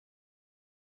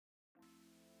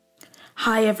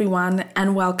Hi everyone,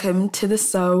 and welcome to the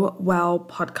So Well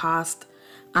podcast.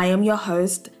 I am your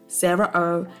host, Sarah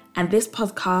O, and this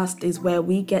podcast is where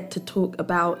we get to talk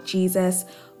about Jesus,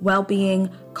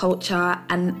 well-being, culture,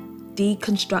 and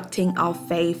deconstructing our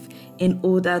faith in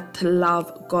order to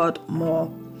love God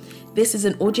more. This is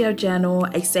an audio journal,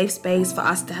 a safe space for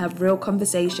us to have real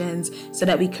conversations so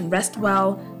that we can rest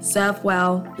well, serve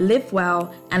well, live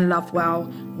well, and love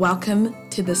well. Welcome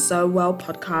to the So Well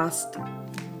podcast.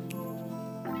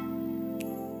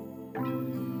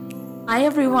 Hi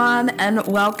everyone, and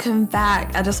welcome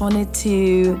back. I just wanted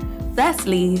to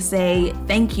firstly say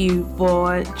thank you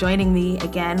for joining me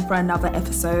again for another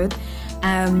episode.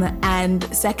 And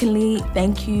secondly,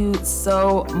 thank you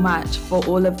so much for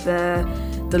all of the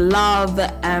love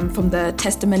from the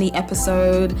testimony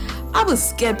episode. I was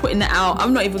scared putting it out.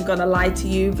 I'm not even gonna lie to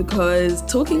you, because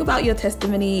talking about your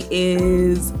testimony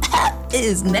is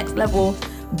next level.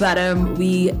 But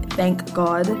we thank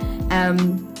God.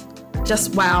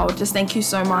 Just thank you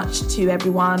so much to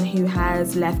everyone who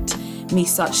has left me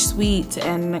such sweet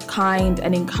and kind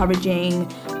and encouraging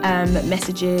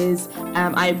messages.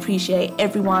 I appreciate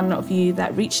every one of you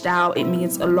that reached out. It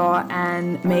means a lot,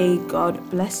 and may God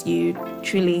bless you,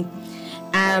 truly.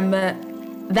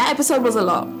 That episode was a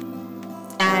lot,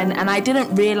 and I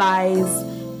didn't realize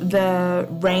the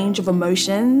range of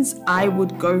emotions I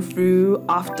would go through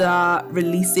after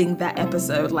releasing that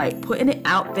episode. Like, putting it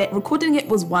out there, recording it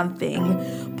was one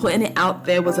thing, putting it out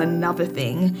there was another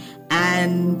thing.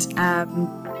 And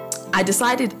I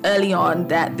decided early on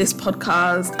that this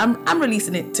podcast, I'm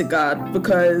releasing it to God,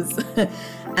 because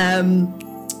I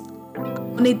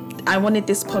wanted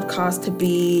this podcast to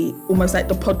be almost like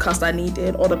the podcast I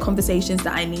needed, or the conversations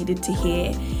that I needed to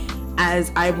hear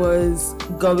as I was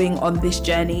going on this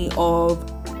journey of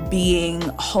being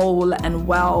whole and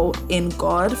well in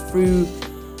God through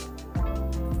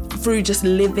just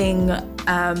living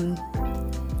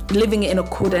in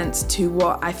accordance to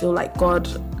what I feel like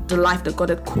the life that God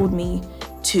had called me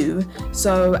to.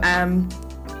 So as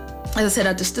I said,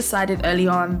 I just decided early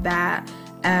on that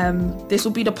this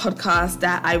will be the podcast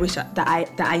that I wish that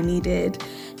I needed.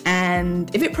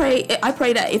 And I pray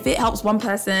that if it helps one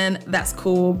person, that's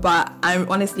cool. But I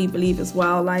honestly believe as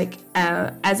well, like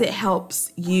as it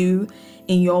helps you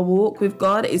in your walk with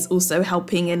God, it's also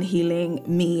helping and healing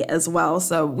me as well.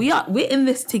 So we're in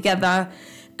this together.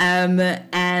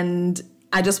 And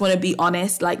I just want to be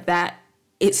honest, like that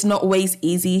it's not always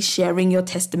easy sharing your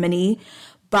testimony,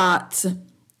 but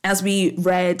as we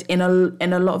read in a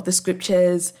lot of the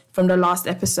scriptures from the last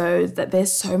episode, that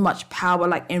there's so much power,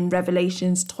 like in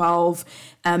Revelations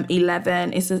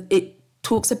 12:11, it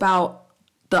talks about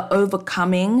the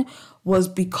overcoming was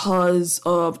because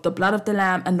of the blood of the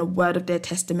Lamb and the word of their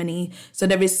testimony. So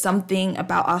there is something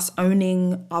about us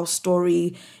owning our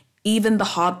story, even the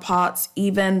hard parts,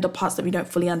 even the parts that we don't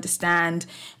fully understand,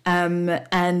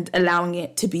 and allowing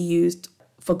it to be used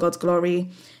for God's glory.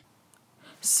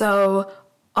 So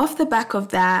off the back of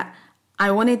that, I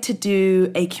wanted to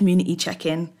do a community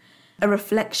check-in, a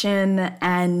reflection,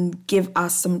 and give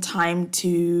us some time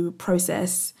to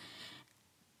process.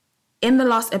 In the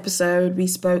last episode, we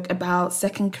spoke about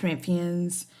 2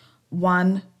 Corinthians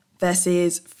 1,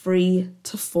 verses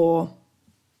 3-4.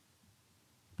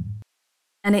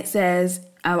 And it says,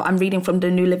 I'm reading from the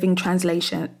New Living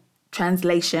Translation.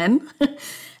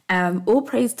 All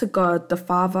praise to God, the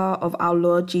Father of our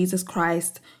Lord Jesus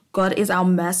Christ. God is our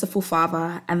merciful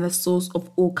Father and the source of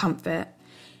all comfort.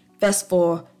 Verse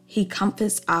 4, He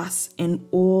comforts us in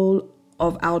all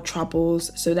of our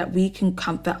troubles so that we can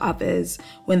comfort others.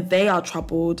 When they are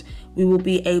troubled, we will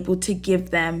be able to give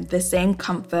them the same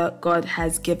comfort God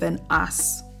has given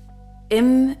us.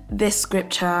 In this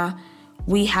scripture,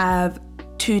 we have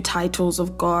two titles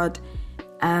of God.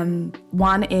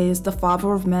 One is the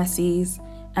Father of mercies,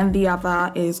 and the other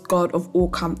is God of all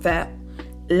comfort.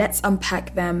 Let's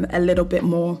unpack them a little bit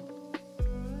more.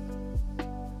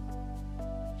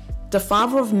 The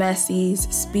Father of mercies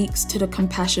speaks to the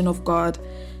compassion of God,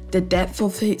 the depth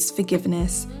of His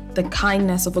forgiveness, the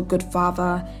kindness of a good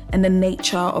Father, and the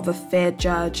nature of a fair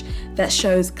judge that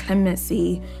shows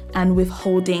clemency and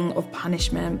withholding of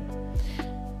punishment.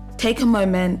 Take a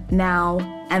moment now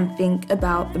and think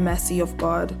about the mercy of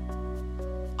God.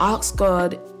 Ask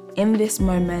God in this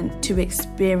moment to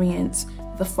experience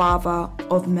the Father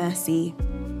of mercy.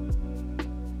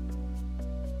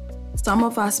 Some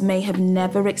of us may have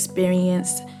never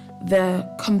experienced the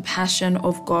compassion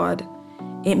of God.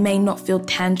 It may not feel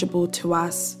tangible to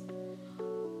us.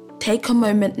 Take a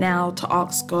moment now to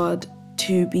ask God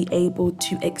to be able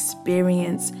to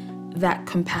experience that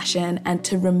compassion and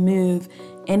to remove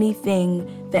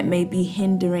anything that may be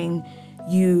hindering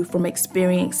you from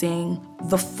experiencing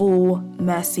the full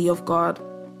mercy of God.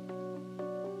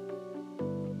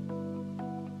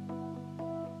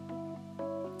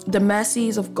 The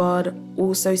mercies of God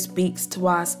also speaks to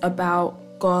us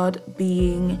about God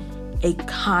being a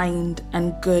kind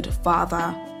and good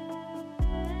Father.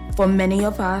 For many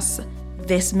of us,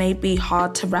 this may be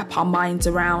hard to wrap our minds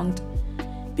around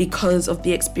because of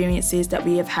the experiences that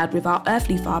we have had with our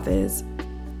earthly fathers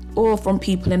or from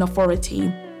people in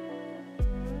authority.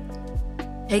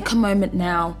 Take a moment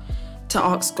now to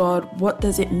ask God, what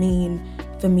does it mean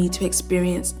for me to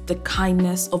experience the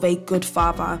kindness of a good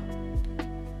Father?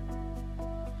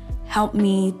 Help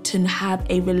me to have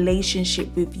a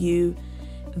relationship with you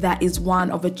that is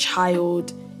one of a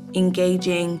child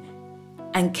engaging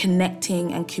and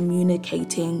connecting and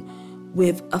communicating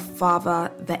with a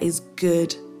Father that is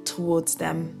good towards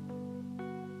them.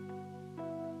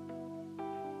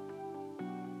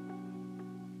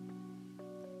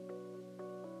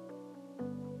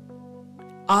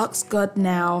 Ask God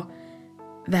now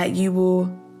that you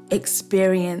will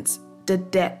experience the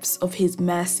depths of His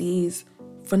mercies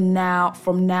from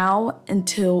now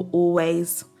until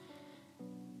always.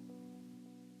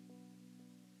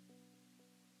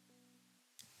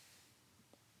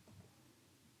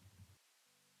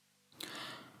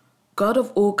 God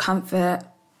of all comfort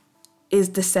is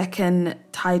the second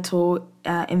title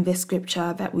in this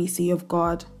scripture that we see of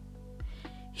God.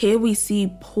 Here we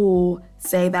see Paul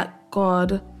say that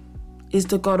God is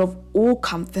the God of all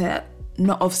comfort,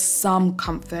 not of some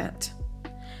comfort.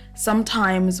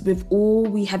 Sometimes with all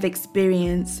we have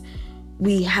experienced,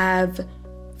 we have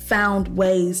found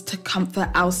ways to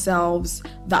comfort ourselves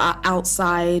that are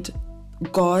outside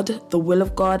God, the will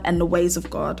of God, and the ways of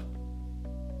God.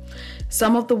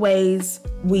 Some of the ways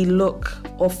we look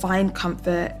or find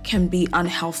comfort can be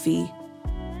unhealthy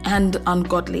and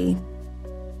ungodly.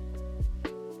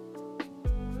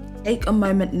 Take a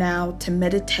moment now to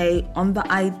meditate on the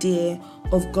idea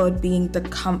of God being the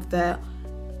comfort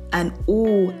and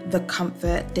all the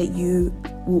comfort that you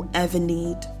will ever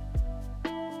need.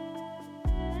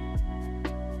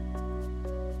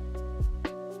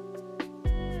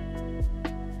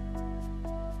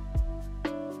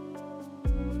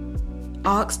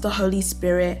 Ask the Holy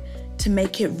Spirit to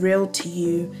make it real to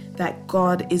you that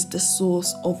God is the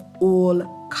source of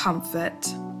all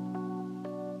comfort.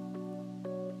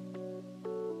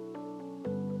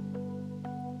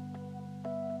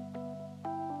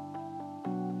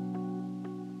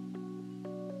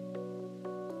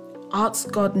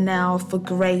 Ask God now for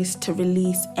grace to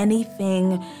release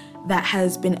anything that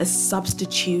has been a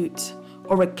substitute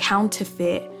or a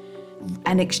counterfeit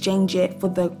and exchange it for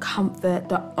the comfort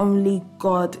that only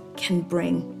God can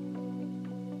bring.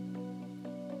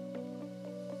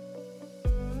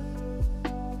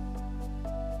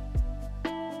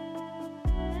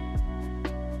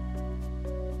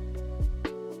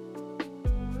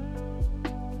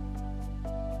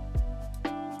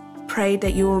 Pray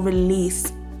that you will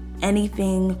release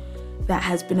anything that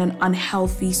has been an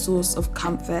unhealthy source of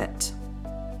comfort.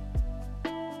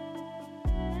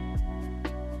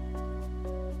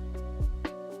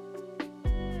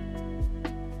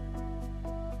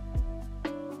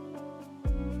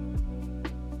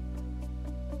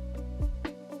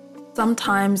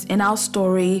 Sometimes in our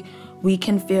story, we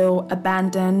can feel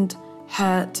abandoned,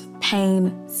 hurt,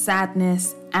 pain,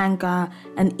 sadness, anger,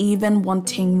 and even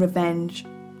wanting revenge.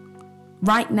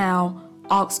 Right now,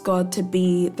 ask God to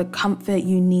be the comfort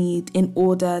you need in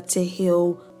order to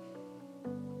heal.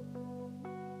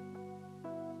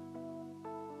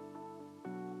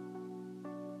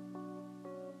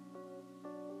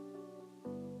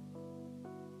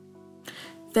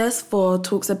 Verse 4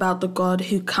 talks about the God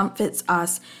who comforts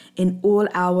us in all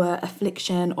our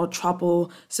affliction or trouble,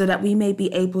 so that we may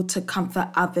be able to comfort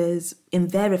others in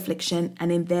their affliction and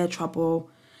in their trouble.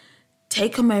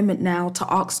 Take a moment now to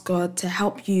ask God to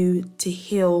help you to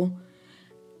heal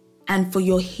and for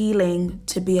your healing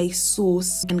to be a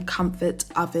source and comfort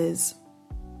others.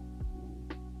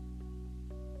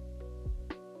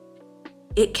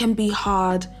 It can be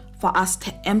hard for us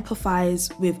to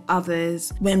empathize with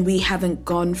others when we haven't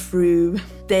gone through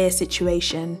their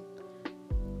situation.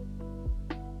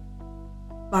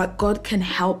 But God can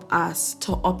help us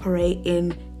to operate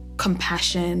in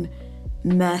compassion,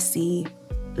 mercy,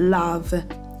 love,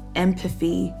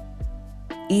 empathy,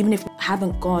 even if we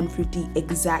haven't gone through the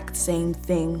exact same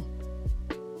thing.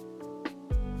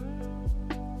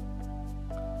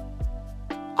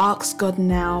 Ask God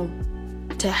now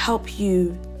to help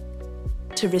you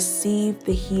to receive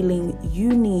the healing you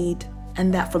need,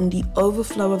 and that from the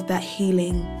overflow of that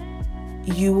healing,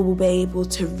 you will be able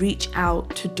to reach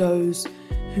out to those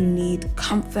who need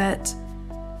comfort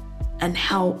and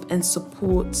help and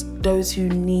support, those who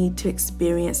need to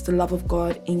experience the love of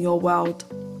God in your world.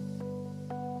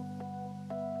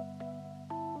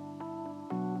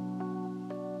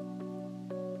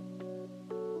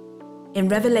 In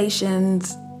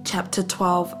Revelations chapter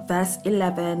 12, verse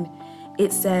 11,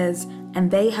 it says,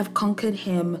 "And they have conquered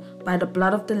him by the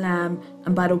blood of the Lamb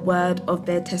and by the word of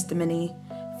their testimony,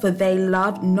 for they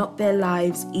loved not their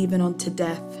lives even unto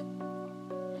death."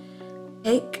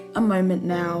 Take a moment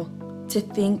now to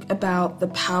think about the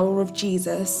power of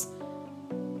Jesus,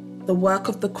 the work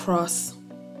of the cross,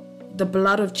 the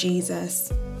blood of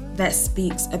Jesus that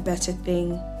speaks a better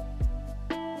thing.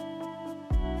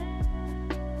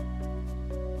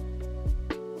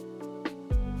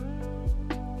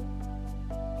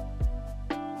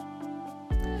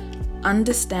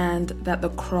 Understand that the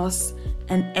cross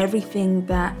and everything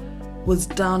that was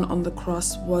done on the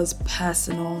cross was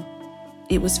personal.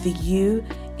 It was for you,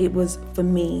 it was for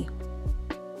me.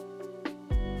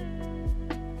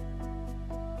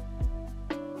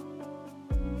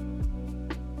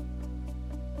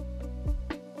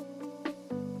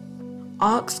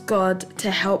 Ask God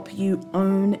to help you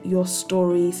own your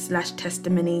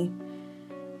story/testimony,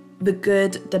 the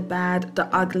good, the bad, the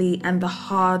ugly, and the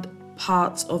hard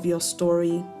parts of your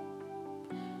story.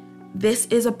 This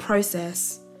is a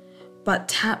process, but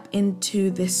tap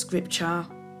into this scripture.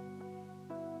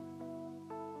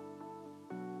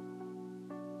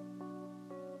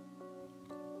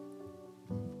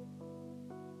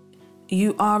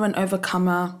 You are an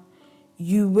overcomer.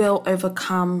 You will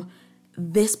overcome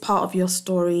this part of your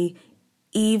story,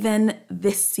 even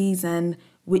this season,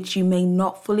 which you may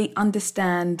not fully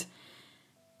understand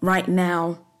right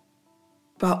now.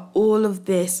 But all of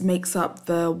this makes up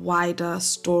the wider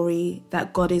story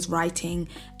that God is writing,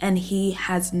 and He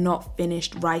has not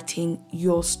finished writing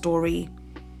your story.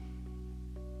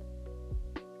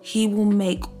 He will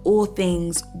make all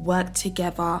things work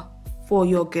together for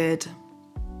your good.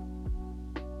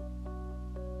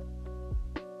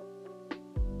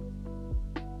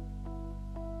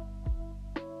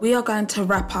 We are going to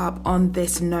wrap up on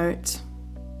this note.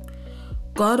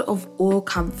 God of all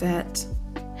comfort,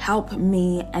 help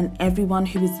me and everyone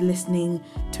who is listening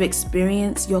to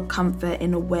experience your comfort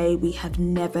in a way we have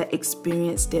never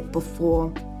experienced it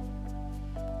before.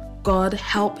 God,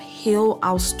 help heal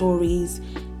our stories,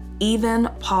 even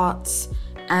parts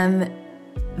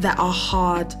that are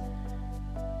hard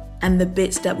and the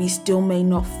bits that we still may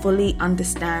not fully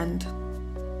understand.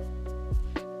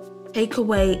 Take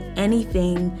away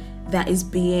anything that is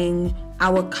being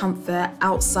our comfort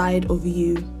outside of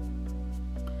you.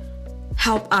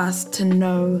 Help us to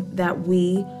know that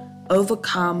we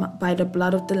overcome by the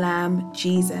blood of the Lamb,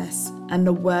 Jesus, and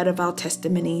the word of our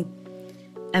testimony,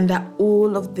 and that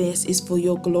all of this is for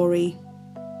your glory.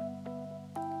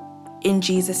 In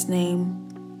Jesus' name,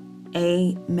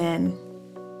 amen.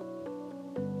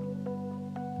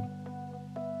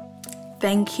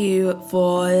 Thank you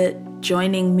for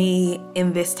joining me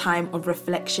in this time of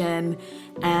reflection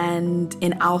and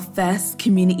in our first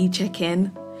community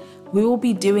check-in. We will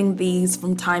be doing these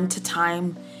from time to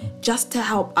time just to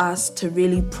help us to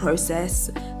really process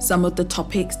some of the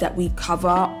topics that we cover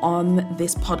on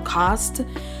this podcast.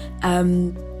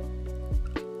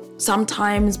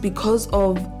 Sometimes because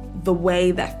of the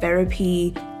way that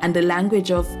therapy and the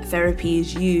language of therapy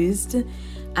is used,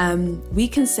 we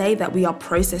can say that we are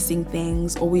processing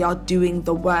things or we are doing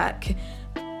the work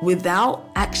without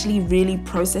actually really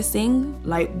processing,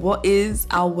 like what is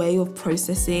our way of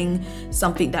processing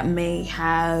something that may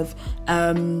have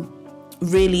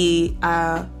really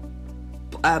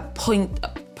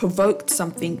provoked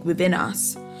something within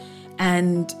us.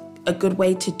 And a good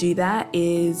way to do that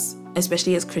is,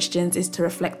 especially as Christians, is to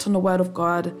reflect on the word of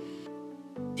God,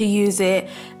 to use it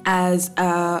as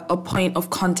a point of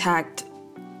contact,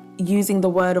 using the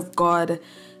word of God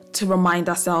to remind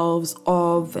ourselves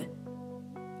of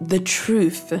the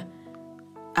truth,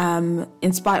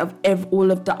 in spite of all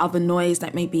of the other noise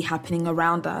that may be happening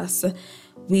around us.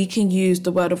 We can use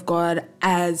the word of God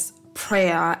as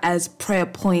prayer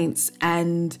points,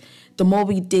 and the more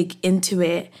we dig into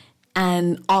it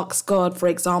and ask God, for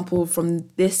example, from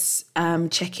this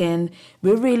check-in,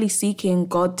 we're really seeking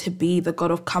God to be the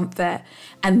God of comfort,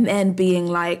 and then being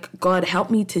like, God, help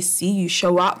me to see you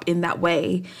show up in that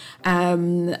way.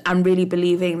 I'm really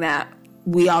believing that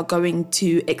we are going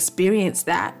to experience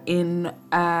that in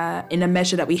a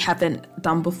measure that we haven't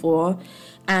done before,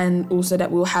 and also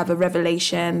that we'll have a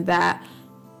revelation that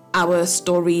our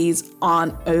stories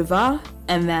aren't over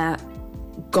and that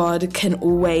God can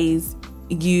always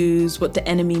use what the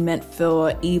enemy meant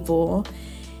for evil,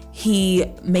 he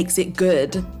makes it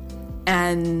good.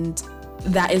 And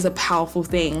that is a powerful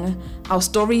thing. Our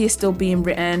story is still being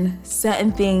written.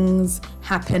 Certain things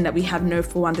happen that we have no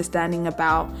full understanding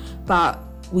about, but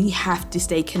we have to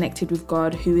stay connected with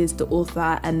God, who is the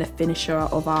author and the finisher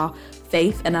of our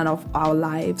faith and of our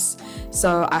lives.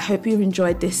 So I hope you've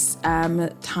enjoyed this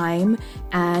time,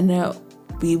 and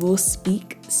we will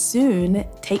speak soon.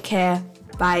 Take care.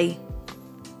 Bye.